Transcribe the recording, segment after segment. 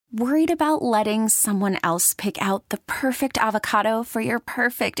Worried about letting someone else pick out the perfect avocado for your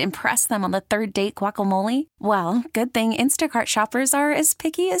perfect impress them on the third date guacamole? Well, good thing Instacart shoppers are as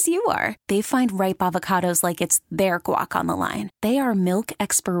picky as you are. They find ripe avocados like it's their guac on the line. They are milk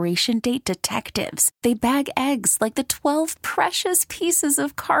expiration date detectives. They bag eggs like the 12 precious pieces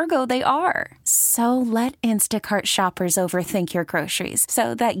of cargo they are. So let Instacart shoppers overthink your groceries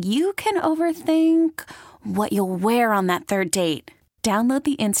so that you can overthink what you'll wear on that third date. Download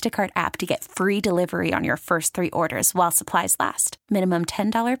the Instacart app to get free delivery on your first 3 orders while supplies last. Minimum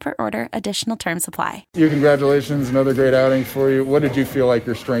 $10 per order. Additional terms apply. Congratulations. Another great outing for you. What did you feel like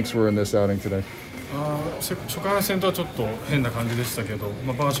your strengths were in this outing today? 初回の先頭はちょっと変な感じでしたけど、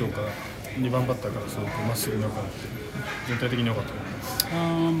バーショーから2番バッターからすごくまっすぐに良かった全体的に良かったと思います。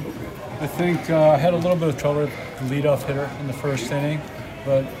I think I had a little bit of trouble with the leadoff hitter in the first inning,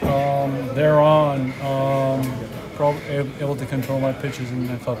 but thereon, able to control my pitches, and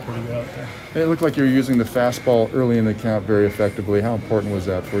I felt pretty good out there. It looked like you were using the fastball early in the count very effectively. How important was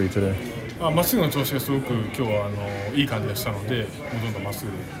that for you today? まっすぐの調子がすごく今日はいい感じでしたので、ほとんどまっす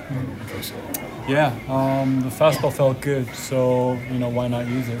ぐで行きました。Yeah, the fastball felt good, so why not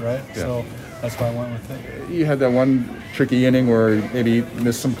use it, right? Yeah. So that's why I went with it. You had that one tricky inning where maybe you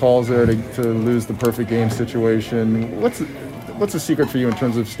missed some calls there to lose the perfect game situation. What's the secret for you in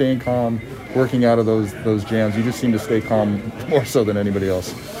terms of staying calm, working out of those jams? You just seem to stay calm more so than anybody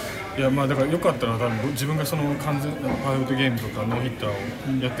else. いやだから良かったのは多分自分がその完全なパーフェクトゲームとかノーヒッタ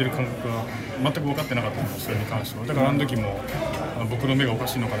ーをやってる感覚が全く分かってなかったんですそれに関してはだからあの時も僕の目がおか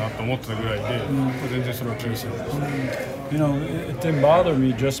しいのかなと思ってたぐらいで全然それは気にしてないです。It didn't bother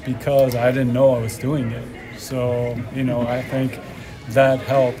me just because I didn't know I was doing it. So, I think that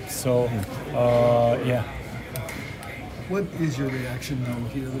helped. So, yeah. What is your reaction though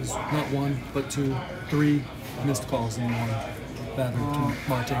here? There's not 1, but 2, 3 missed calls in one batter to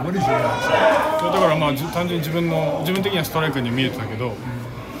Marte. What is your reaction? だから単純に自分的にはストライクに見えてたけど、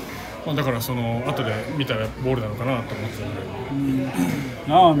だからその後で見たらボールなのかなと思ってたぐらい。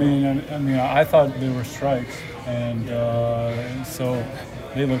No, I thought they were strikes, and so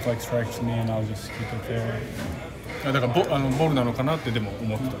they looked like strikes to me, and I'll just keep it there. だからボールなのかなってでも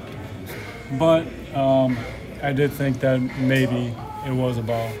思ってた。But I did think that maybe it was a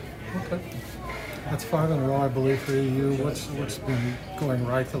ball. Okay. That's 5 in a row, I believe, for you. What's been going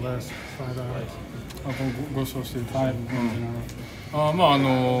right the last 5 hours? ご勝してる。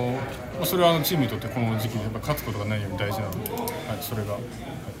5 それはチームにとってこの時期でやっぱ勝つことがないように大事なので、それが。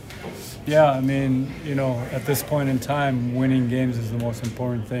Yeah, at this point in time, winning games is the most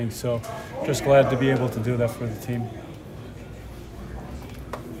important thing. So, just glad to be able to do that for the team.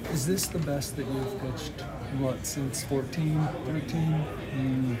 Is this the best that you've pitched? What, since 14, 13?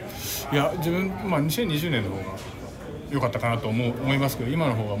 いや、自分、2020年の方が良かったかなと思いますけど、今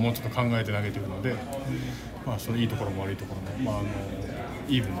の方がもうちょっと考えて投げてるので、そのいいところも悪いところも、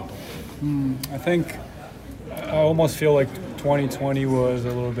イーブンだと思う。I think I almost feel like 2020 was a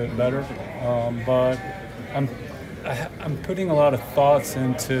little bit better, but I'm putting a lot of thoughts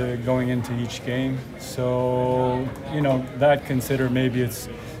into going into each game. So, that consider maybe it's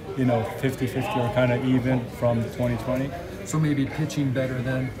 50-50 or kind of even from 2020. So maybe pitching better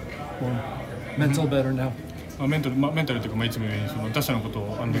then, or mental better now? メンタルというか、いつも言うようにその打者のこと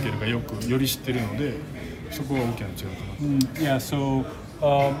をアンドケルがより知ってるので、そこは大きな違いかな。Yeah, so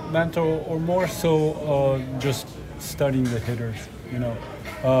mental or more so just studying the hitters,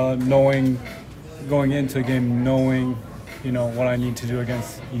 knowing, going into a game, knowing, what I need to do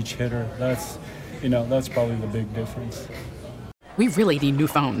against each hitter. That's probably the big difference. We really need new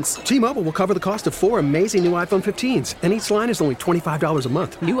phones. T-Mobile will cover the cost of 4 amazing new iPhone 15s, and each line is only $25 a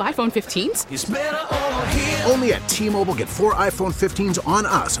month. New iPhone 15s? It's better over here. Only at T-Mobile, get 4 iPhone 15s on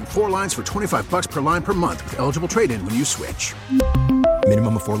us and 4 lines for $25 per line per month with eligible trade-in when you switch.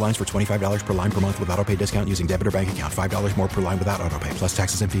 Minimum of 4 lines for $25 per line per month with autopay discount using debit or bank account. $5 more per line without autopay, plus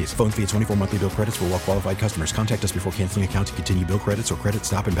taxes and fees. Phone fee at 24 monthly bill credits for well-qualified customers. Contact us before canceling account to continue bill credits or credit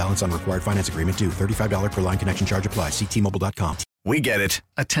stop and balance on required finance agreement due. $35 per line connection charge applies. See T-Mobile.com. We get it.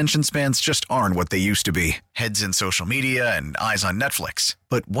 Attention spans just aren't what they used to be. Heads in social media and eyes on Netflix.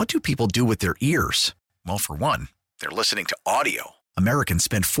 But what do people do with their ears? Well, for one, they're listening to audio. Americans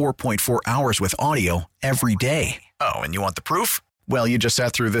spend 4.4 hours with audio every day. Oh, and you want the proof? Well, you just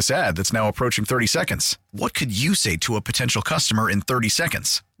sat through this ad that's now approaching 30 seconds. What could you say to a potential customer in 30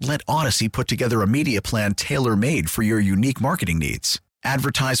 seconds? Let Odyssey put together a media plan tailor-made for your unique marketing needs.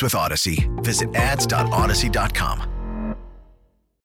 Advertise with Odyssey. Visit ads.odyssey.com.